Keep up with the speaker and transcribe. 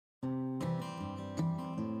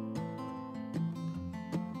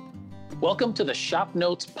Welcome to the Shop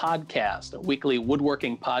Notes Podcast, a weekly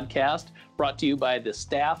woodworking podcast brought to you by the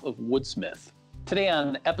staff of Woodsmith. Today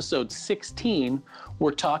on episode 16,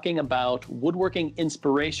 we're talking about woodworking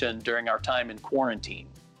inspiration during our time in quarantine.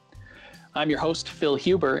 I'm your host, Phil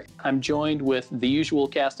Huber. I'm joined with the usual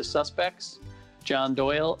cast of suspects, John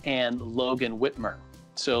Doyle and Logan Whitmer.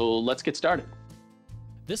 So let's get started.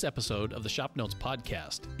 This episode of the Shop Notes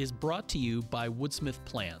Podcast is brought to you by Woodsmith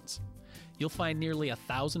Plans. You'll find nearly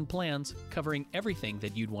 1,000 plans covering everything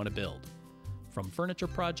that you'd want to build, from furniture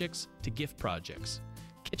projects to gift projects,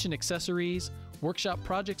 kitchen accessories, workshop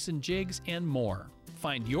projects and jigs, and more.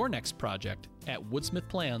 Find your next project at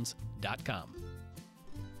woodsmithplans.com.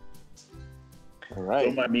 All right.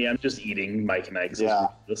 Don't mind me, I'm just eating Mike and Ike's. Yeah.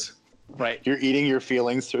 Right. You're eating your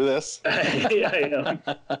feelings through this? Yeah, I am.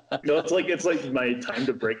 No, it's like my time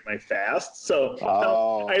to break my fast. So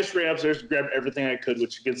I just ran upstairs and grabbed everything I could,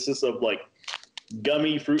 which consists of like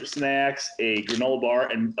gummy fruit snacks, a granola bar,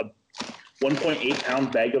 and a 1.8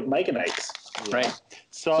 pound bag of Mike and Ike's. Right.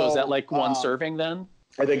 So is that like one serving then?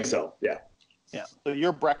 I think so. Yeah. Yeah. So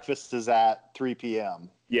your breakfast is at 3 p.m.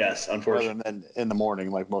 Yes, unfortunately. rather than in the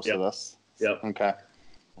morning like most of us. Yep. Okay.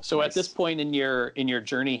 So at this point in your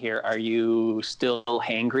journey here, are you still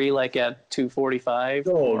hangry like at 2:45?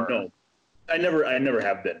 No. I never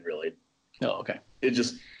have been really. No, okay. It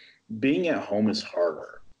just being at home is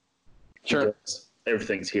harder. Sure. Because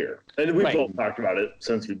everything's here. And we've both talked about it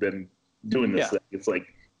since we've been doing this thing. It's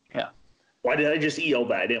like, why did I just eat all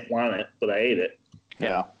that? I didn't want it, but I ate it.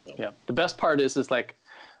 Yeah. Yeah. The best part is like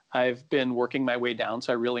I've been working my way down,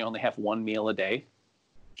 so I really only have one meal a day.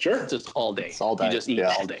 Sure. It's just all day. It's all day. You just eat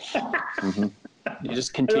all day. Mm-hmm. You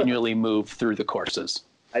just continually move through the courses.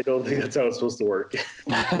 I don't think that's how it's supposed to work.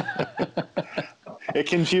 It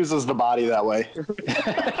confuses the body that way.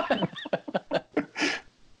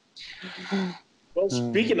 Well,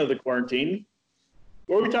 speaking of the quarantine,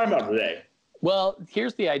 what are we talking about today? Well,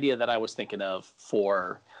 here's the idea that I was thinking of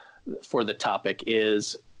for the topic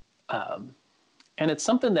is, and it's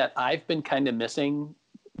something that I've been kind of missing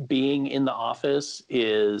being in the office,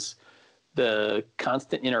 is the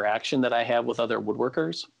constant interaction that I have with other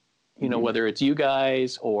woodworkers. You know, whether it's you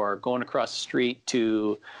guys or going across the street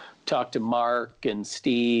to talk to Mark and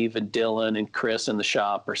Steve and Dylan and Chris in the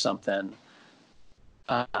shop or something.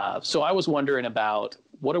 So I was wondering about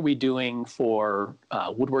what are we doing for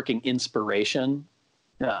woodworking inspiration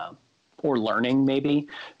or learning maybe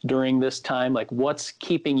during this time? Like what's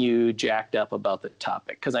keeping you jacked up about the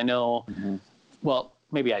topic? Because I know, well,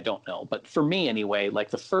 maybe I don't know, but for me anyway, like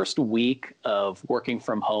the first week of working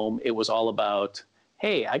from home, it was all about,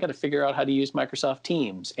 hey, I got to figure out how to use Microsoft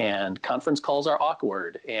Teams, and conference calls are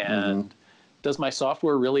awkward, and does my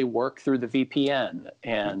software really work through the VPN?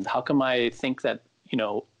 And how come I think that, you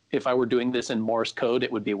know, if I were doing this in Morse code,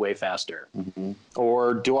 it would be way faster?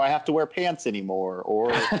 Or do I have to wear pants anymore?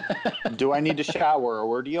 Or do I need to shower or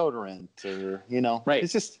wear deodorant? Or, you know,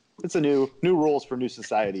 it's a new rules for new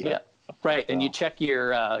society. Yeah. Right, and you check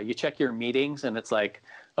your meetings, and it's like,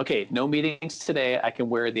 okay, no meetings today. I can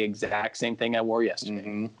wear the exact same thing I wore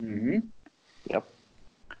yesterday. Yep.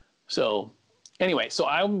 So, anyway, so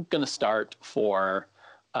I'm going to start for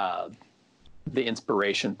the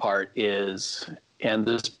inspiration part is, and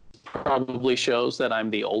this probably shows that I'm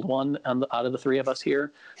the old one out of the three of us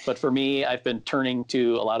here. But for me, I've been turning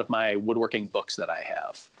to a lot of my woodworking books that I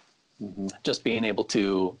have, just being able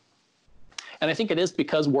to. And I think it is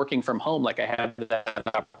because working from home, like I have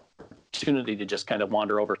that opportunity to just kind of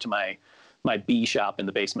wander over to my B shop in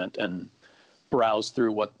the basement and browse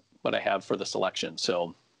through what I have for the selection.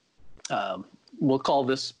 So we'll call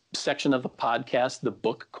this section of the podcast the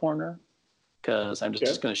book corner, because I'm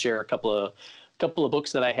just going to share a couple of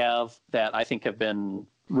books that I have that I think have been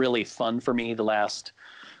really fun for me the last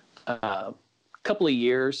couple of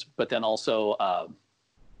years, but then also I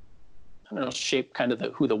don't know, shape kind of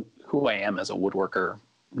who I am as a woodworker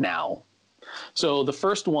now. So the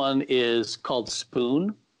first one is called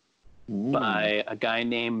Spoon by a guy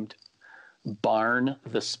named Barn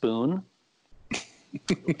the Spoon,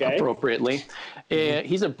 appropriately.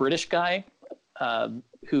 He's a British guy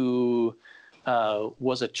who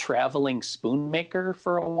was a traveling spoon maker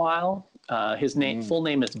for a while. His full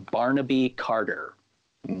name is Barnaby Carter.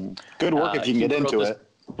 Good work if you can get into it.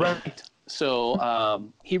 Right. So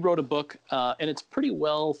he wrote a book, and it's pretty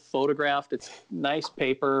well photographed. It's nice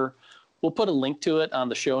paper. We'll put a link to it on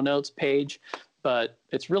the show notes page, but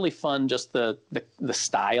it's really fun, just the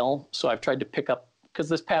style. So I've tried to pick up, because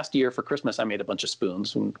this past year for Christmas, I made a bunch of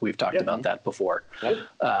spoons, and we've talked about that before.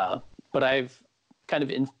 But I've kind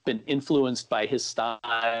of been influenced by his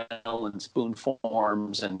style and spoon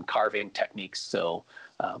forms and carving techniques. So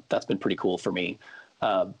that's been pretty cool for me.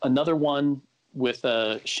 Another one with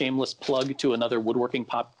a shameless plug to another woodworking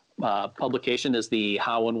publication is the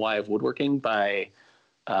How and Why of Woodworking by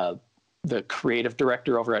the creative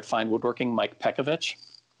director over at Fine Woodworking, Mike Pekovich.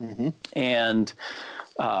 Mm-hmm. And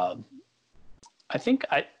I think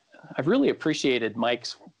I've really appreciated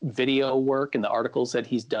Mike's video work and the articles that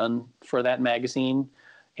he's done for that magazine,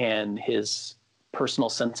 and his personal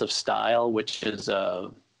sense of style, which is a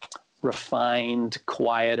refined,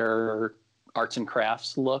 quieter arts and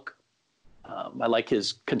crafts look. I like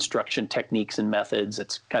his construction techniques and methods.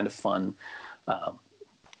 It's kind of fun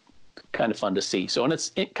to see. So, and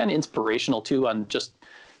it's kind of inspirational too, on just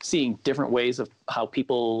seeing different ways of how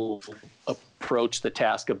people approach the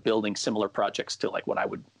task of building similar projects to like what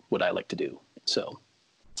I like to do. So,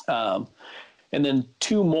 and then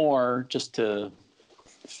two more just to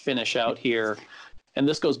finish out here. And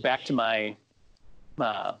this goes back to my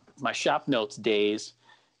shop notes days.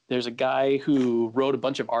 There's a guy who wrote a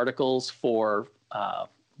bunch of articles for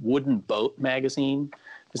Wooden Boat magazine.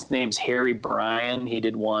 His name's Harry Bryan. He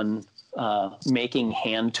did one making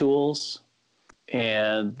hand tools.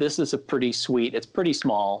 And this is a pretty sweet, it's pretty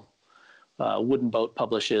small. Wooden Boat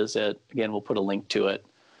publishes it. Again, we'll put a link to it.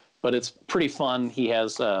 But it's pretty fun. He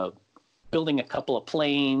has building a couple of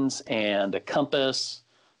planes and a compass,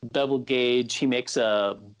 bevel gauge. He makes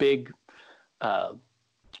a big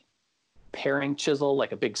paring chisel,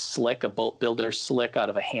 like a big slick, a boat builder slick out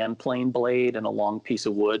of a hand plane blade and a long piece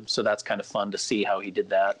of wood. So that's kind of fun to see how he did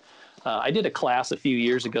that. I did a class a few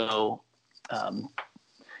years ago,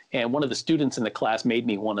 and one of the students in the class made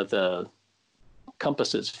me one of the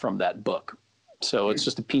compasses from that book. So it's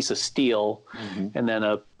just a piece of steel and then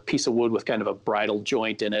a piece of wood with kind of a bridle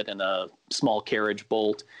joint in it and a small carriage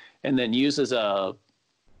bolt, and then uses a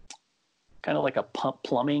kind of like a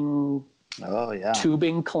plumbing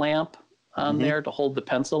tubing clamp on there to hold the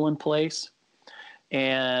pencil in place.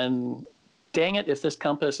 And dang it, if this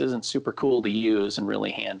compass isn't super cool to use and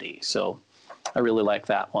really handy. So I really like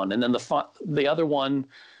that one. And then the other one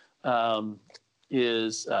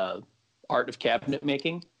is Art of Cabinet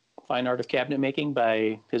Making, Fine Art of Cabinet Making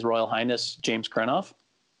by His Royal Highness James Krenov.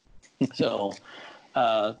 So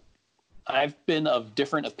I've been of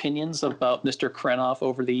different opinions about Mr. Krenov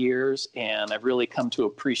over the years, and I've really come to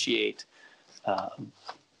appreciate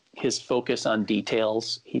his focus on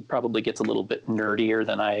details. He probably gets a little bit nerdier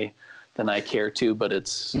than I care to, but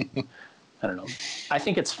it's I don't know. I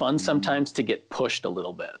think it's fun sometimes to get pushed a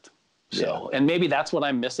little bit. So, and maybe that's what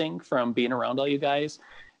I'm missing from being around all you guys,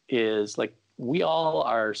 is like we all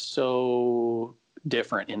are so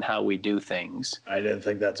different in how we do things. I didn't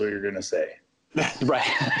think that's what you're going to say. Right.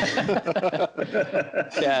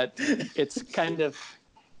 That it's kind of,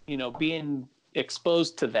 being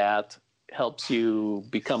exposed to that helps you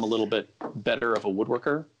become a little bit better of a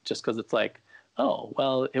woodworker, just because it's like, oh,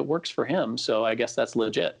 well, it works for him, so I guess that's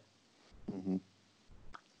legit. Mm-hmm.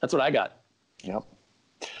 That's what I got. Yep.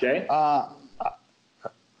 Okay.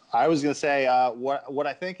 I was going to say what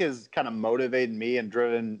I think has kind of motivated me and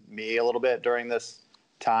driven me a little bit during this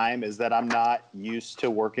time is that I'm not used to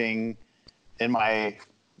working in my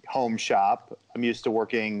home shop. I'm used to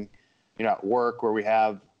working, at work where we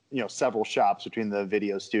have, several shops between the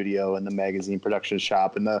video studio and the magazine production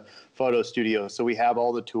shop and the photo studio. So we have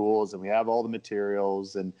all the tools and we have all the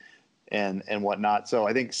materials and whatnot. So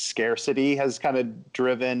I think scarcity has kind of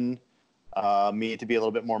driven me to be a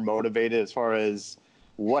little bit more motivated as far as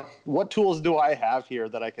what tools do I have here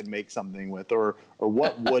that I can make something with, or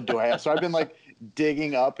what wood do I have? So I've been like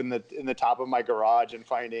digging up in the top of my garage and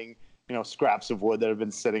finding, scraps of wood that have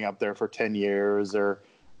been sitting up there for 10 years or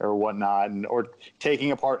whatnot, or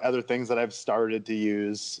taking apart other things that I've started to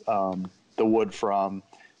use the wood from.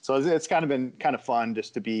 So it's kind of been kind of fun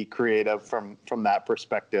just to be creative from that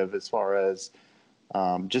perspective, as far as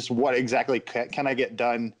just what exactly can I get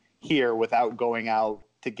done here without going out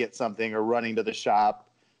to get something or running to the shop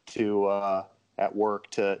to at work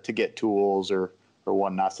to get tools or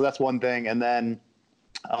whatnot. So that's one thing. And then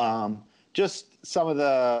just some of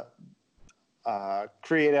the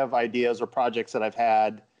creative ideas or projects that I've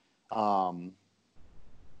had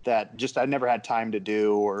that just I never had time to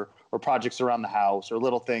do, or projects around the house or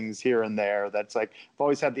little things here and there. That's like, I've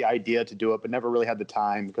always had the idea to do it, but never really had the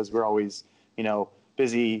time because we're always,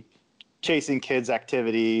 busy chasing kids'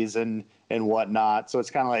 activities and whatnot. So it's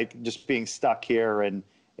kind of like just being stuck here and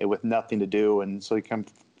with nothing to do. And so you can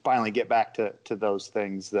finally get back to those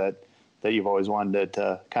things that you've always wanted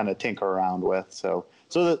to kind of tinker around with. So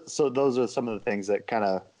those are some of the things that kind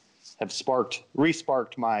of have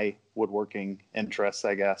re-sparked my woodworking interests,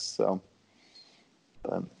 I guess. So,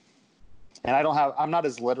 and I'm not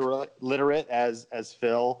as literate as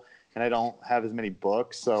Phil, and I don't have as many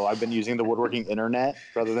books. So I've been using the woodworking internet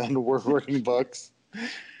rather than the woodworking books.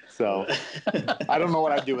 So I don't know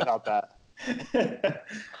what I'd do without that.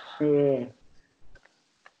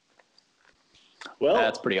 Well,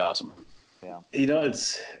 that's pretty awesome. Yeah. You know,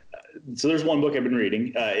 so there's one book I've been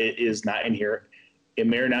reading. It is not in here. It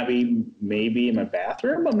may or not be maybe in my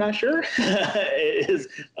bathroom. I'm not sure. It is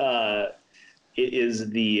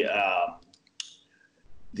the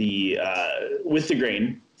With the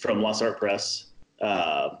Grain from Lost Art Press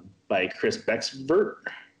by Chris Becksvert.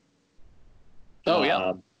 Oh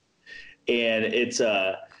yeah. And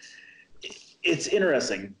it's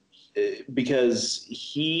interesting because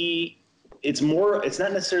it's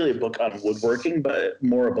not necessarily a book on woodworking, but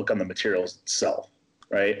more a book on the materials itself,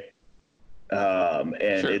 right? And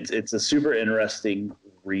sure. It's a super interesting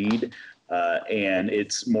read, and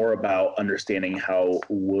it's more about understanding how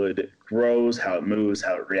wood grows, how it moves,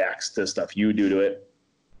 how it reacts to stuff you do to it,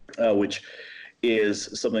 which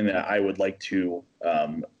is something that I would like to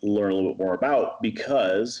learn a little bit more about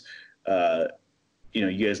because,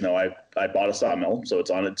 you guys know I bought a sawmill, so it's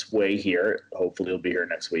on its way here. Hopefully it'll be here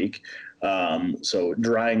next week. So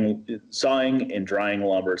sawing and drying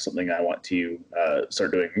lumber is something I want to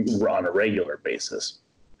start doing on a regular basis.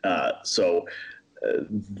 So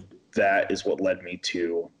that is what led me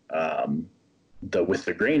to the With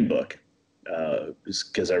the Grain book,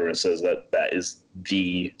 because everyone says that is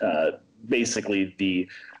the basically the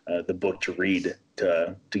book to read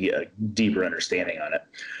to get a deeper understanding on it.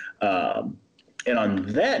 And on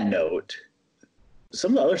that note,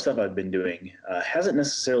 some of the other stuff I've been doing hasn't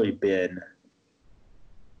necessarily been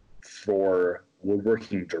for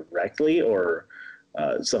woodworking directly, or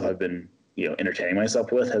stuff I've been entertaining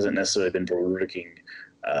myself with hasn't necessarily been for woodworking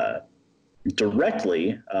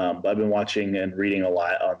directly. But I've been watching and reading a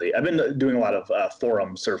lot I've been doing a lot of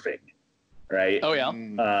forum surfing, right? Oh yeah.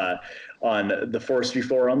 On the forestry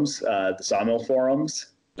forums, the sawmill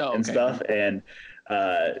forums, and stuff, and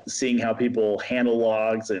seeing how people handle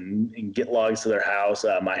logs and get logs to their house.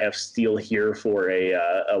 I have steel here for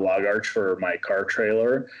a log arch for my car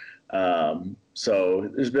trailer. So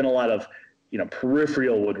there's been a lot of,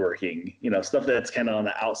 peripheral woodworking, stuff that's kind of on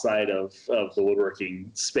the outside of the woodworking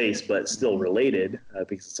space, but still related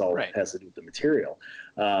because it's all right. Has to do with the material.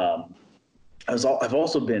 I've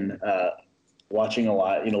also been watching a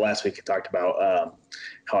lot. Last week I talked about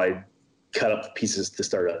how I cut up pieces to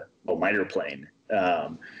start a miter plane.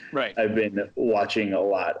 Right. I've been watching a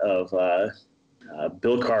lot of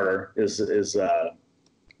Bill Carter is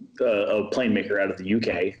a plane maker out of the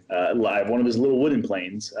UK. I have one of his little wooden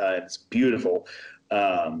planes. It's beautiful.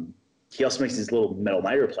 He also makes these little metal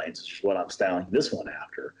miter planes, which is what I'm styling this one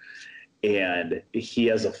after. And he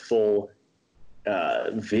has a full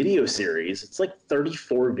video series. It's like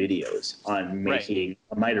 34 videos on making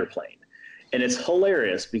a miter plane. And it's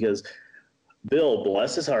hilarious because Bill,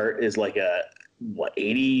 bless his heart, is like a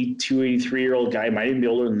 82, 83-year-old guy, might even be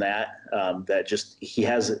older than that, he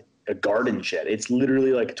has a garden shed. It's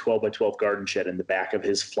literally like a 12 by 12 garden shed in the back of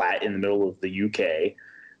his flat in the middle of the UK.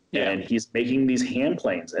 Yeah. And he's making these hand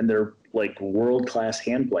planes, and they're like world-class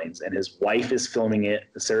hand planes. And his wife is filming it.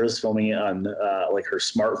 Sarah's filming it on like her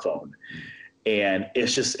smartphone. And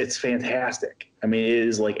it's fantastic. I mean, it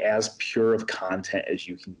is like as pure of content as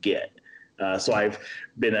you can get. So I've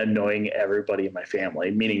been annoying everybody in my family,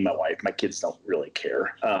 meaning my wife. My kids don't really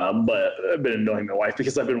care, but I've been annoying my wife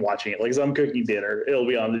because I've been watching it. Like as I'm cooking dinner, it'll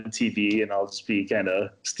be on the TV, and I'll just be kind of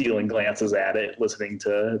stealing glances at it, listening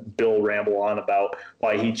to Bill ramble on about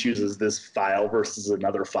why he chooses this file versus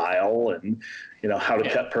another file, and how to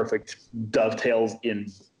cut perfect dovetails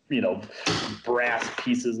in brass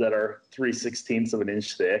pieces that are 3/16 of an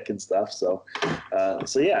inch thick and stuff. So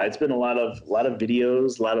yeah, it's been a lot of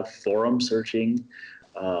videos, a lot of forum searching.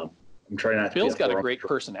 I'm trying not to. Bill's got a great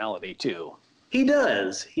personality too. He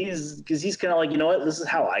does. He's kind of like, what? This is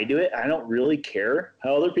how I do it. I don't really care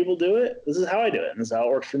how other people do it. This is how I do it, and this is how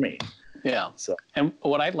it works for me. Yeah. So, and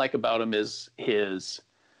what I like about him is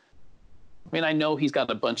I know he's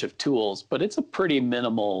got a bunch of tools, but it's a pretty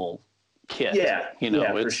minimal kit. Yeah,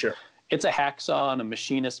 it's, for sure. It's a hacksaw and a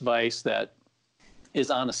machinist vise that is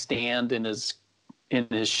on a stand in his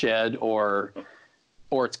shed, or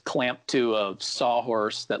it's clamped to a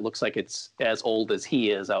sawhorse that looks like it's as old as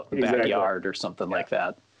he is out in the backyard or something like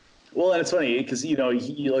that. Well, and it's funny because he, like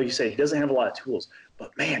you say, he doesn't have a lot of tools,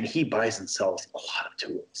 but man, he buys and sells a lot of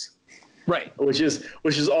tools. Right. Which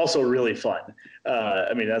is also really fun.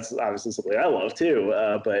 That's obviously something I love too.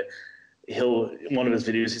 But one of his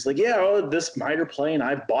videos, he's like, yeah, this miter plane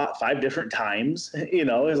I've bought 5 different times.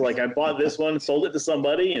 It's like I bought this one, sold it to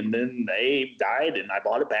somebody, and then they died, and I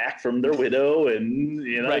bought it back from their widow, and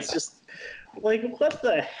it's just like, what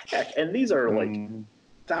the heck? And these are like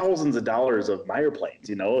thousands of dollars of miter planes.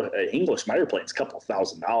 English miter planes,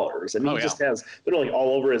 $2,000. I mean, he just has, they're like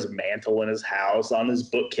all over his mantle in his house, on his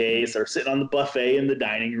bookcase, or sitting on the buffet in the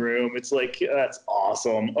dining room. It's like, that's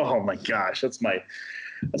awesome. Oh my gosh, that's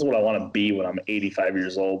what I want to be when I'm 85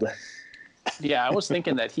 years old. Yeah, I was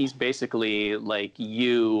thinking that he's basically like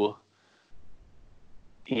you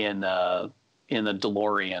in the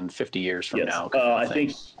DeLorean 50 years from now. I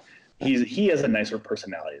think he has a nicer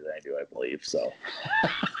personality than I do, I believe. So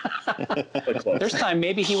there's time.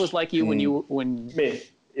 Maybe he was like you when you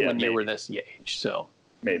were this age. So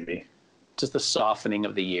maybe just the softening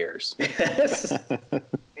of the years, the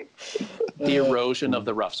erosion of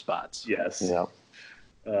the rough spots. Yes. Yeah.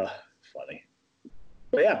 Funny.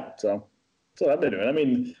 But yeah, so that's what I've been doing. I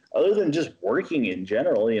mean, other than just working in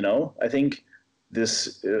general, I think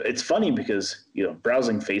it's funny because,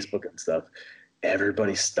 browsing Facebook and stuff,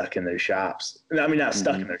 everybody's stuck in their shops. I mean, not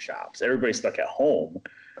stuck in their shops. Everybody's stuck at home.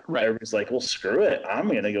 Right. Everybody's like, well, screw it. I'm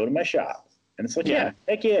going to go to my shop. And it's like,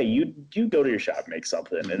 heck yeah, you go to your shop, make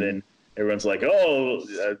something. And then everyone's like,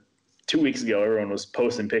 2 weeks ago, everyone was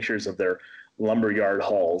posting pictures of their lumberyard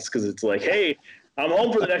hauls because it's like, hey, I'm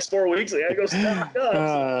home for the next 4 weeks. I gotta go stock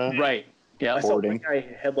up. Right. Yeah. I saw one guy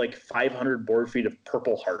had like 500 board feet of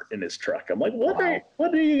Purple Heart in his truck. I'm like, what are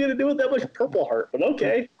you gonna do with that much Purple Heart? But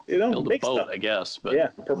okay, build a boat, stuff. I guess. But yeah,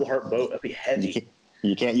 Purple Heart boat. That'd be heavy.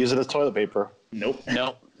 You can't use it as toilet paper. Nope.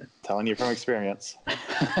 Telling you from experience.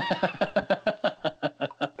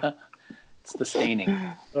 It's the staining.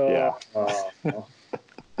 Yeah.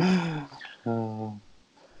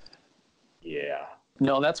 Yeah.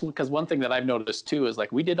 No, that's because one thing that I've noticed too is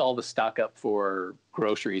like we did all the stock up for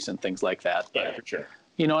groceries and things like that. But, yeah, for sure.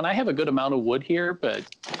 And I have a good amount of wood here, but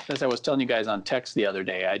as I was telling you guys on text the other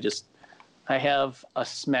day, I have a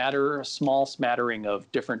small smattering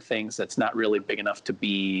of different things that's not really big enough to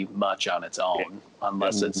be much on its own,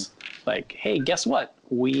 unless it's like, hey, guess what?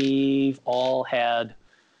 We're all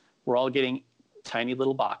getting tiny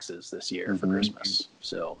little boxes this year for Christmas.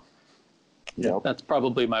 So that's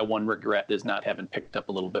probably my one regret, is not having picked up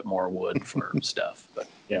a little bit more wood for stuff. But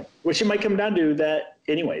yeah, which it might come down to that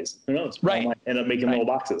anyways. Who knows? Right. I might end up making little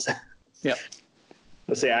boxes. Yeah.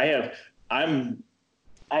 Let's say I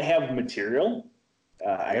have material.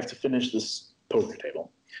 I have to finish this poker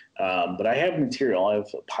table, but I have material. I have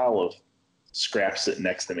a pile of scraps sitting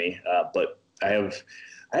next to me, but I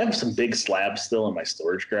have some big slabs still in my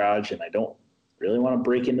storage garage, and I don't really want to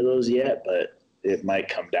break into those yet, but it might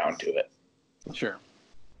come down to it. Sure.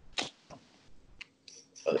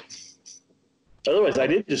 But otherwise, I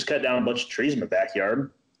did just cut down a bunch of trees in my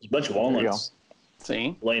backyard. There's a bunch of walnuts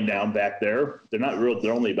laying down back there. They're not real.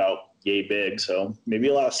 They're only about yay big, so maybe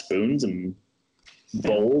a lot of spoons and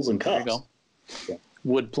bowls and cups. There you go.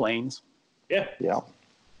 Wood planes. Yeah.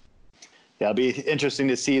 It'll be interesting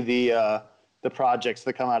to see the projects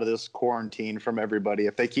that come out of this quarantine from everybody.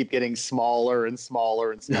 If they keep getting smaller and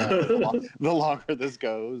smaller and smaller, the longer this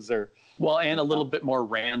goes, Well, and a little bit more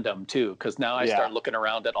random too, because now I start looking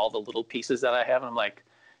around at all the little pieces that I have, and I'm like,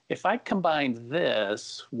 if I combined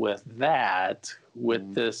this with that,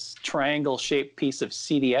 with this triangle-shaped piece of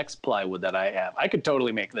CDX plywood that I have, I could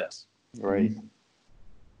totally make this. Right.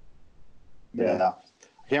 Yeah.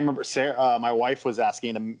 I can't remember. Sarah, my wife was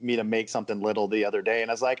asking me to make something little the other day,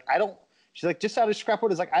 and I was like, she's like, just out of scrap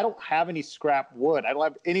wood. It's like, I don't have any scrap wood. I don't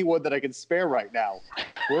have any wood that I can spare right now.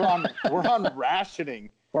 We're on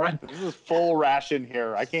rationing. This is full ration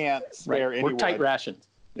here. I can't spare any wood. We're tight rations.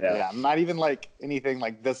 Yeah, I'm not even like anything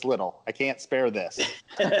like this little. I can't spare this.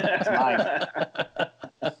 It's mine.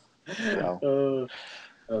 So.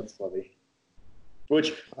 That's funny.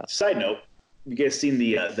 Which, side note, you guys seen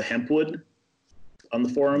the hempwood on the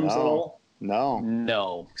forums at all?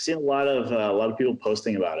 No. I've seen a lot of people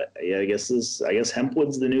posting about it. Yeah, I guess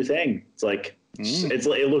hempwood's the new thing. It's like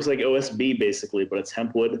it looks like OSB basically, but it's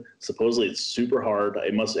hempwood. Supposedly it's super hard.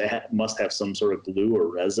 It must have some sort of glue or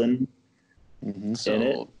resin in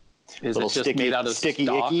it. Is it just made out of sticky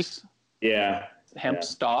stalks? icky? Yeah. Hemp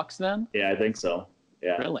stalks then? Yeah, I think so.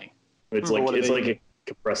 Yeah. Really? It's like a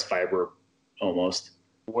compressed fiber almost.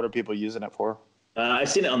 What are people using it for? I've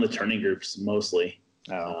seen it on the turning groups mostly.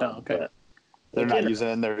 Okay. They're not using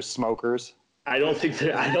it in their smokers. I don't think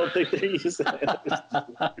they're using it.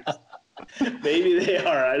 Maybe they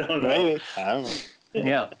are. I don't know. Maybe. I don't know.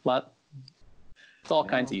 Yeah, it's all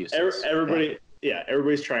kinds of uses.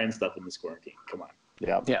 Everybody's trying stuff in this quarantine. Come on.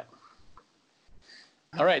 Yeah.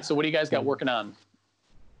 All right. So what do you guys got working on?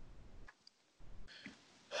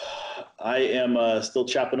 I am still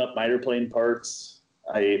chopping up miter plane parts.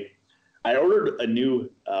 I ordered a new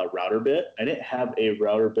router bit. I didn't have a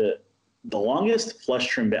router bit. The longest flush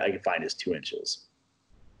trim bit I could find is 2 inches.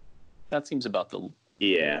 That seems about the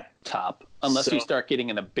Yeah. top, unless you start getting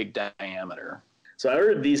in a big diameter. So I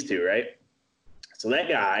ordered these two, right? So that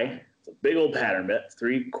guy, it's a big old pattern bit,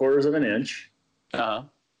 3/4 of an inch. Uh-huh.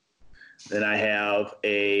 Then I have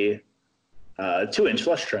a 2-inch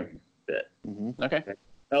flush trim bit. Mm-hmm. Okay.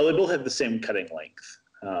 Now they both have the same cutting length.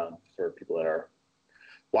 For people that are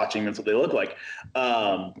watching, that's what they look like.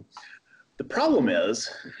 The problem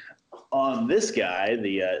is on this guy,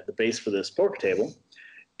 the base for this poker table,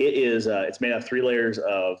 it's made out of 3 layers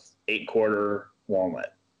of 8/4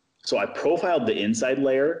 walnut. So I profiled the inside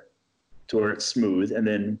layer to where it's smooth, and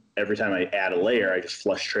then every time I add a layer, I just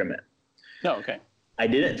flush trim it. Oh, okay. I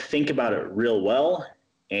didn't think about it real well,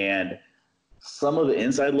 and some of the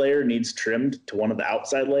inside layer needs trimmed to one of the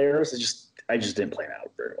outside layers. I just didn't plan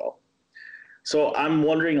out very well. So I'm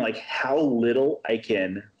wondering like how little I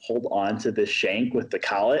can hold on to this shank with the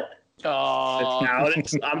collet. Oh,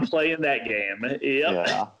 I'm playing that game. Yep.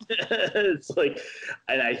 Yeah. It's like,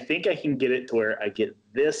 and I think I can get it to where I get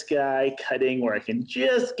this guy cutting where I can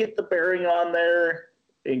just get the bearing on there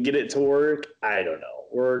and get it to work. I don't know.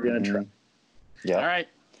 We're going to try. Yeah. all right.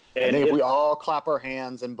 And if we all clap our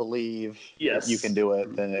hands and believe Yes. you can do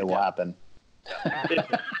it, then it will happen.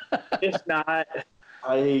 If not,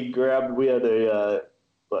 we had a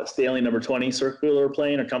Stanley number 20 circular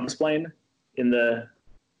plane or compass plane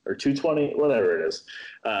or 220, whatever it is,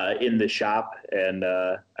 in the shop. And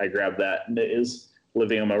I grabbed that, and it is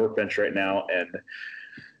living on my workbench right now. And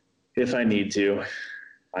if I need to,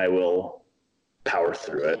 I will power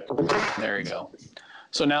through it. There you go.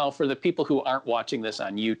 So now for the people who aren't watching this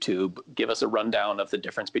on YouTube, give us a rundown of the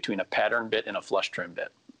difference between a pattern bit and a flush trim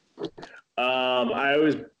bit. I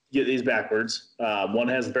always get these backwards. One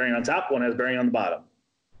has bearing on top, one has bearing on the bottom.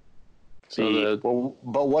 So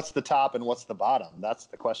But what's the top and what's the bottom? That's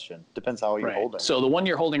the question. Depends how you're holding. So the one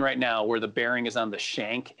you're holding right now, where the bearing is on the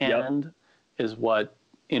shank end, is what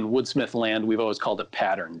in Woodsmith land we've always called a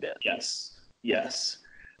pattern bit. Yes.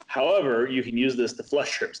 However, you can use this to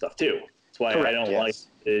flush trim stuff too. That's why I don't like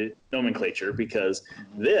the nomenclature, because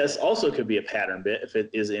this also could be a pattern bit if it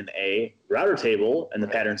is in a router table and the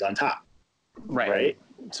pattern's on top. Right.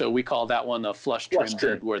 So we call that one a flush trim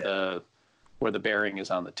bit, where the bearing is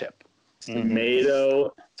on the tip.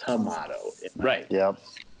 Tomato. Right. Yep.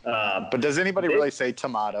 But does anybody really say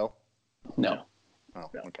tomato? No. Oh,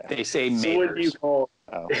 okay. They say So maters.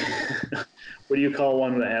 what do you call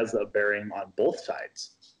one that has a bearing on both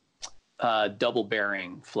sides? Double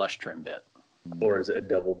bearing flush trim bit. Or is it a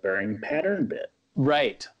double bearing pattern bit?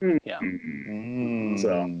 Right. Yeah.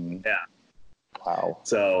 So, yeah. Wow.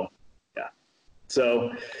 So,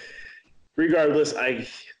 regardless, I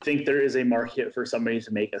think there is a market for somebody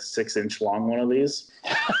to make a 6-inch long one of these.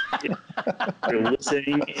 You're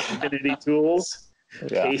listening, Infinity Tools.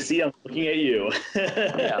 Yeah. Casey, I'm looking at you.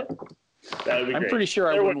 Yeah. That would be I'm great. pretty sure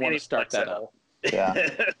I There wouldn't wouldn't want be to start any that up.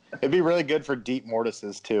 Yeah. It'd be really good for deep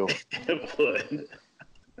mortises too. It would.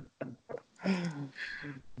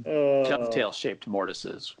 Dovetail shaped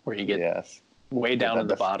mortises, where you get way down in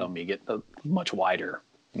the bottom, you get much wider.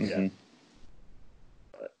 Mm-hmm.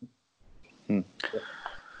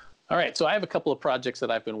 All right, so I have a couple of projects that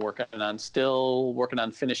I've been working on, still working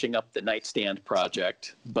on finishing up the nightstand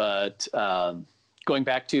project, but going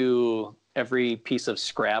back to every piece of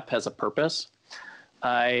scrap has a purpose.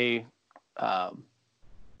 We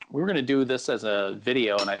were going to do this as a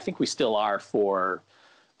video, and I think we still are for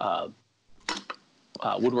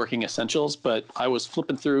Woodworking Essentials, but I was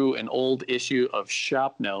flipping through an old issue of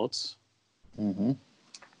Shop Notes. Mm-hmm.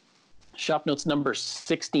 Shop Notes number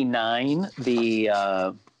 69, the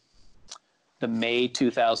May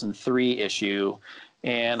 2003 issue,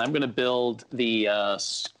 and I'm going to build the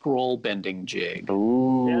scroll bending jig.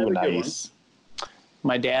 Ooh, nice.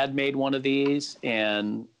 My dad made one of these,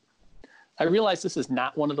 and I realize this is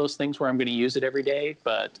not one of those things where I'm going to use it every day,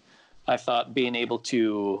 but I thought being able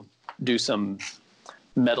to do some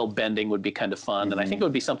metal bending would be kind of fun, and I think it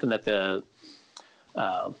would be something that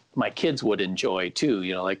my kids would enjoy too,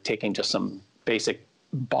 like taking just some basic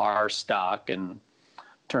bar stock and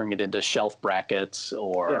turning it into shelf brackets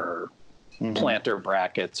or planter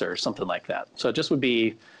brackets or something like that. So it just would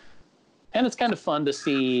be, and it's kind of fun to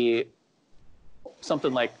see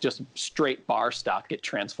something like just straight bar stock get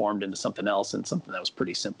transformed into something else, and something that was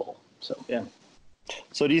pretty simple. So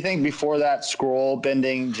So do you think before that scroll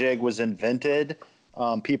bending jig was invented,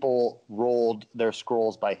 people rolled their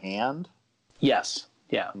scrolls by hand? Yes.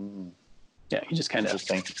 Yeah. Yeah. You just kind of.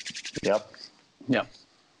 Interesting. Yep. Yeah.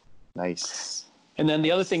 Nice. And then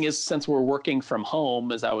the other thing is, since we're working from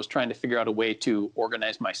home, is I was trying to figure out a way to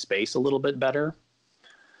organize my space a little bit better.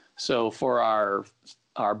 So for our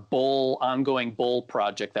ongoing bowl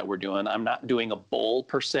project that we're doing, I'm not doing a bowl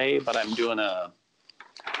per se, but I'm doing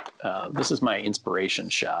this is my inspiration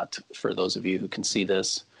shot for those of you who can see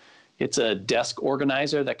this. It's a desk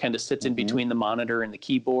organizer that kind of sits in between the monitor and the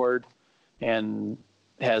keyboard, and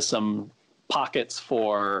has some pockets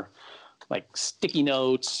for like sticky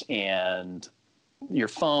notes and your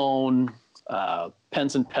phone,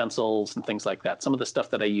 pens and pencils and things like that. Some of the stuff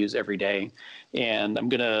that I use every day. And I'm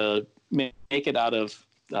going to make it out of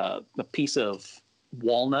a piece of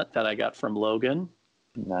walnut that I got from Logan.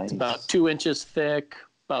 Nice. It's about 2 inches thick,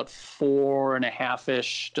 about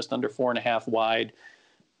 4.5-ish, just under 4.5 wide,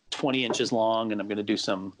 20 inches long. And I'm going to do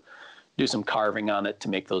some carving on it to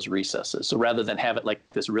make those recesses. So rather than have it like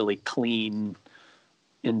this really clean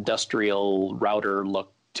industrial router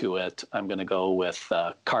look to it, I'm going to go with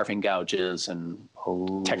carving gouges and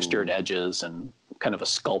textured edges and kind of a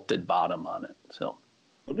sculpted bottom on it. So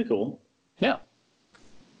that'd be cool. Yeah.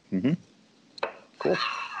 Mm-hmm. Cool.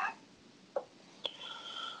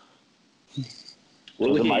 We're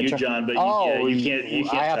looking at you, John, but you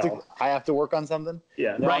can't. I have to work on something.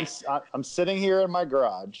 Yeah. No, right. I'm sitting here in my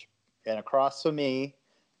garage, and across from me,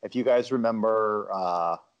 if you guys remember,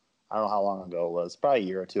 I don't know how long ago it was, probably a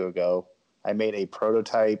year or two ago, I made a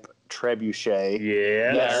prototype trebuchet.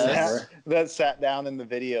 Yeah. That sat down in the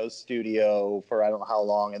video studio for I don't know how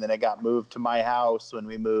long, and then it got moved to my house when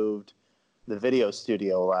we moved the video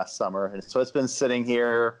studio last summer. And so it's been sitting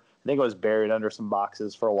here. I think it was buried under some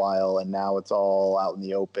boxes for a while, and now it's all out in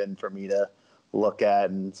the open for me to look at.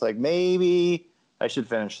 And it's like, maybe I should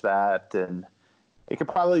finish that. And it could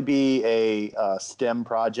probably be a STEM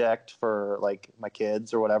project for like my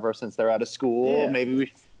kids or whatever, since they're out of school. Yeah.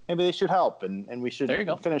 Maybe they should help, and we should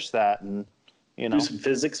finish that, and do some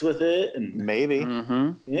physics with it, and maybe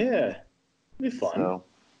yeah, it'd be fun. So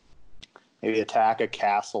maybe attack a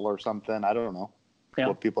castle or something. I don't know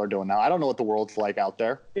what people are doing now. I don't know what the world's like out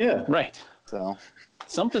there. Yeah, right. So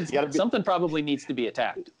something probably needs to be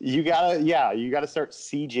attacked. You gotta start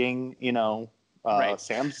sieging.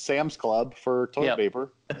 Sam's Club for toilet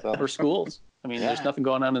paper. So. For schools. I mean, there's nothing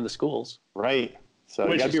going on in the schools. Right.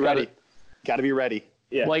 So you gotta be ready. Gotta be ready.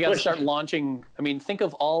 Yeah. Well, you got to start launching. I mean, think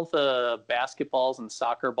of all the basketballs and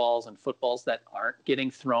soccer balls and footballs that aren't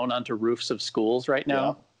getting thrown onto roofs of schools right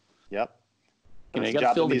now. Yep. You got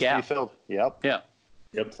to fill the gap. Yep. Yeah.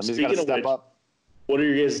 Yep. Somebody's got to step up. What are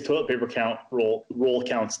your guys' toilet paper roll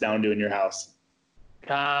counts down to in your house?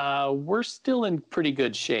 We're still in pretty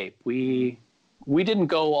good shape. We didn't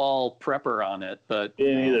go all prepper on it, but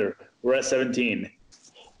Me neither. We're at 17.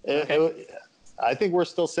 I think we're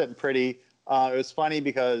still sitting pretty. It was funny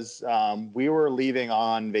because we were leaving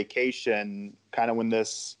on vacation kind of when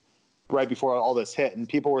right before all this hit, and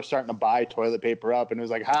people were starting to buy toilet paper up, and it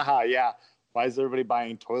was like, haha, yeah, why is everybody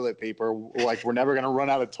buying toilet paper? Like, we're never going to run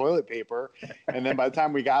out of toilet paper. And then by the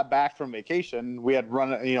time we got back from vacation, we had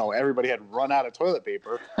everybody had run out of toilet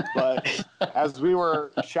paper. But as we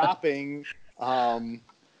were shopping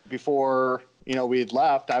before, we had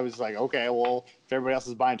left, I was like, okay, well, if everybody else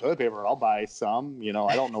is buying toilet paper, I'll buy some.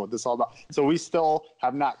 I don't know what this is all about. So we still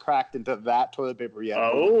have not cracked into that toilet paper yet.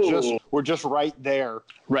 Oh. We're just right there.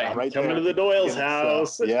 Right. Right Coming there. to the Doyle's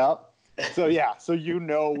house. So, yep. So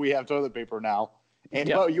we have toilet paper now. And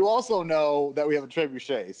but you also know that we have a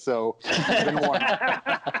trebuchet. So you've been warned.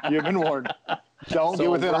 You've been warned. Don't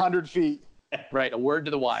get within 100 feet. Right. A word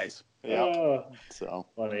to the wise. Yeah. So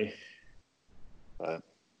funny. But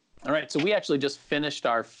all right, so we actually just finished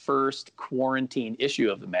our first quarantine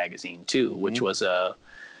issue of the magazine too, which was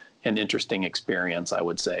an interesting experience, I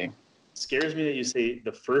would say. Scares me that you say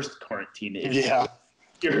the first quarantine issue. Yeah.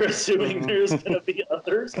 You're assuming there's going to be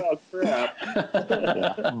others? Oh, crap.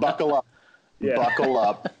 Buckle up. Yeah. Buckle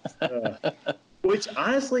up. Which,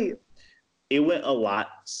 honestly, it went a lot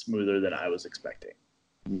smoother than I was expecting.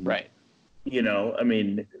 Right. I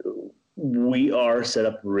mean, we are set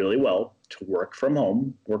up really well to work from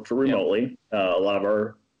home, work for remotely. A lot of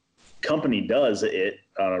our company does it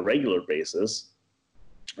on a regular basis,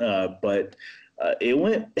 but it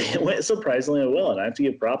went surprisingly well, and I have to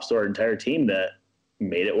give props to our entire team that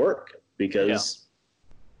made it work because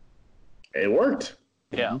it worked.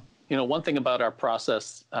 Yeah. One thing about our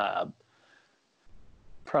process,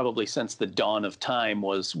 probably since the dawn of time,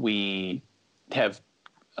 was we have.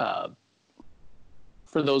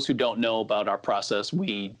 For those who don't know about our process,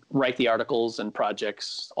 we write the articles and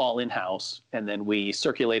projects all in-house, and then we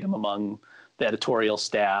circulate them among the editorial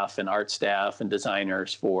staff and art staff and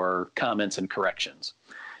designers for comments and corrections.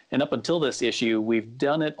 And up until this issue, we've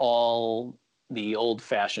done it all the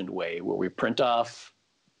old-fashioned way, where we print off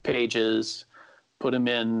pages, put them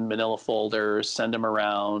in manila folders, send them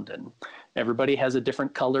around, and everybody has a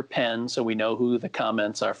different color pen so we know who the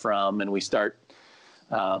comments are from, and we start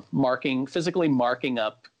physically marking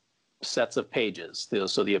up sets of pages.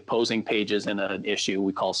 So the opposing pages in an issue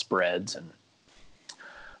we call spreads, and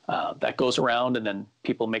that goes around, and then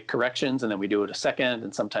people make corrections, and then we do it a second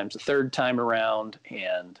and sometimes a third time around.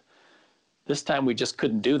 And this time we just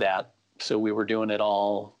couldn't do that, so we were doing it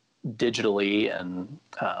all digitally. And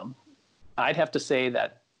I'd have to say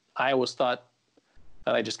that I always thought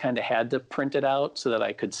that I just kind of had to print it out so that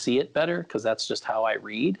I could see it better, because that's just how I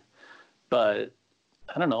read. But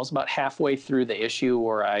I don't know, it's about halfway through the issue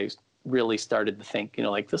where I really started to think,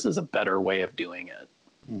 like, this is a better way of doing it.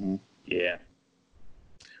 Mm-hmm. Yeah.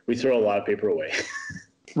 We throw a lot of paper away.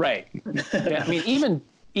 Right. Yeah, I mean,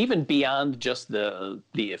 even beyond just the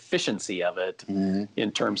efficiency of it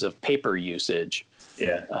in terms of paper usage,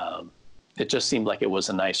 it just seemed like it was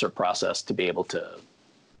a nicer process to be able to,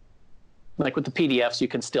 like with the PDFs, you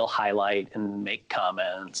can still highlight and make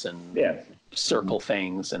comments and circle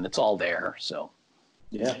things, and it's all there. So,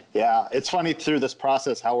 yeah, it's funny through this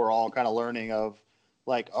process how we're all kind of learning of,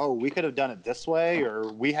 like, oh, we could have done it this way,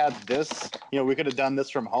 or we had this, we could have done this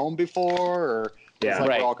from home before, or it's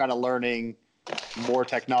like we're all kind of learning more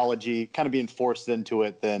technology, kind of being forced into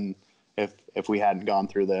it than if we hadn't gone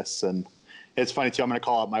through this. And it's funny too, I'm going to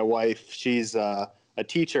call out my wife. She's a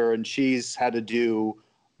teacher, and she's had to do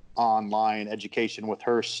online education with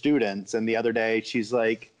her students. And the other day she's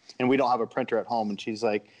like, and we don't have a printer at home, and she's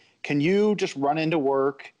like, can you just run into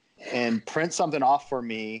work and print something off for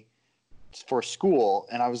me for school?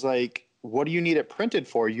 And I was like, what do you need it printed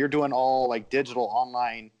for? You're doing all like digital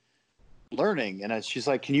online learning. And she's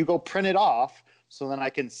like, can you go print it off so then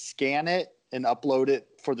I can scan it and upload it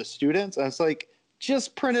for the students? And I was like,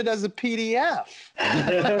 just print it as a PDF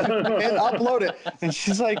and upload it. And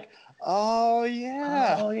she's like, oh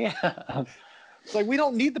yeah. It's like, we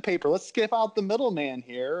don't need the paper. Let's skip out the middleman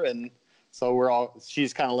here. And so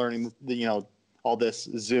she's kind of learning all this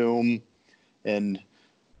Zoom and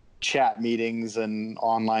chat meetings and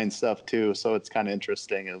online stuff too. So it's kind of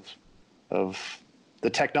interesting of the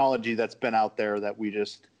technology that's been out there that we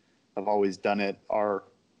just have always done it our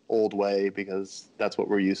old way because that's what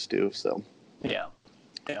we're used to. So yeah.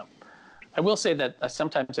 I will say that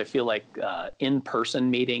sometimes I feel like in-person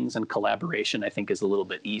meetings and collaboration I think is a little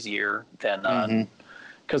bit easier than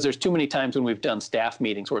because there's too many times when we've done staff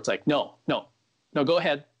meetings where it's like, no, go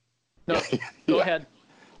ahead. No, go ahead.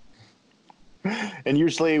 And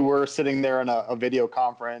usually we're sitting there in a video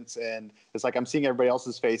conference, and it's like I'm seeing everybody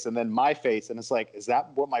else's face and then my face, and it's like, is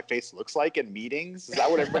that what my face looks like in meetings? Is that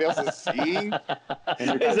what everybody else is seeing?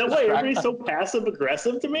 Is that why everybody's so passive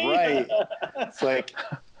aggressive to me? Right. It's like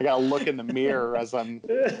I gotta look in the mirror as I'm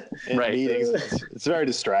in meetings. It's very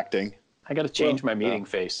distracting. I got to change my meeting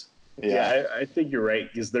face. Yeah, I think you're right,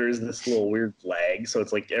 because there is this little weird lag. So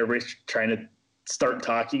it's like everybody's trying to start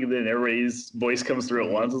talking, and then everybody's voice comes through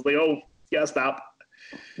at once. It's like, oh, yeah, stop.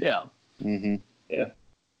 Yeah. Mm-hmm. Yeah.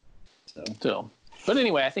 So, but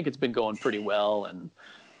anyway, I think it's been going pretty well. And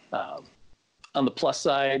on the plus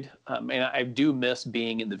side, and I do miss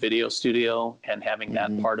being in the video studio and having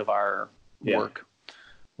that part of our work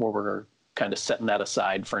where we're kind of setting that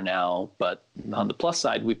aside for now. But on the plus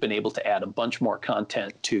side, we've been able to add a bunch more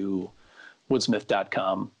content to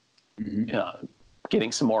woodsmith.com,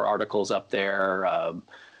 getting some more articles up there,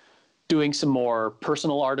 doing some more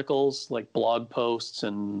personal articles like blog posts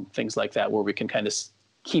and things like that, where we can kind of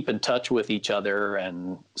keep in touch with each other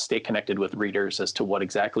and stay connected with readers as to what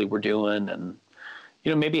exactly we're doing, and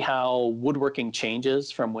maybe how woodworking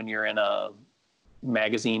changes from when you're in a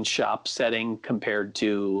magazine shop setting compared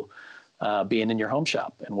to being in your home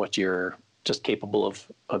shop, and what you're just capable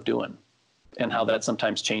of doing, and how that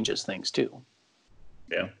sometimes changes things too.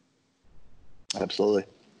 Yeah, absolutely.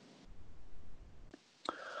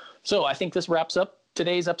 So I think this wraps up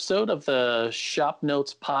today's episode of the Shop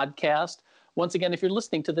Notes podcast. Once again, if you're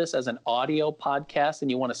listening to this as an audio podcast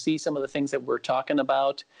and you want to see some of the things that we're talking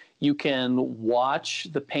about, you can watch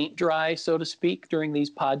the paint dry, so to speak, during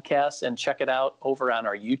these podcasts and check it out over on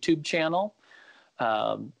our YouTube channel.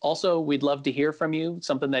 Also, we'd love to hear from you,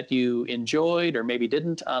 something that you enjoyed or maybe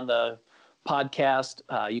didn't on the podcast.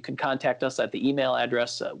 You can contact us at the email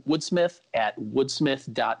address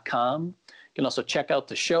woodsmith@woodsmith.com. You can also check out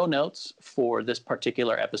the show notes for this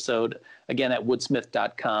particular episode, again, at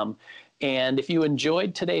woodsmith.com. And if you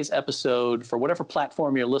enjoyed today's episode, for whatever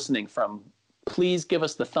platform you're listening from, please give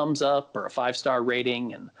us the thumbs up or a 5-star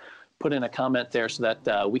rating and put in a comment there so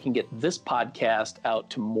that we can get this podcast out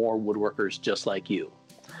to more woodworkers just like you.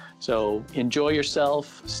 So enjoy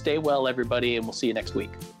yourself, stay well, everybody, and we'll see you next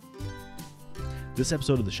week. This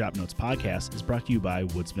episode of the Shop Notes podcast is brought to you by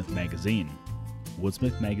Woodsmith Magazine.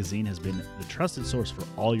 Woodsmith Magazine has been the trusted source for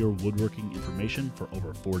all your woodworking information for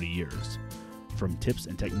over 40 years. From tips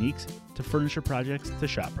and techniques to furniture projects to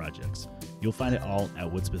shop projects, you'll find it all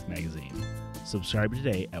at Woodsmith Magazine. Subscribe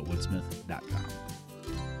today at woodsmith.com.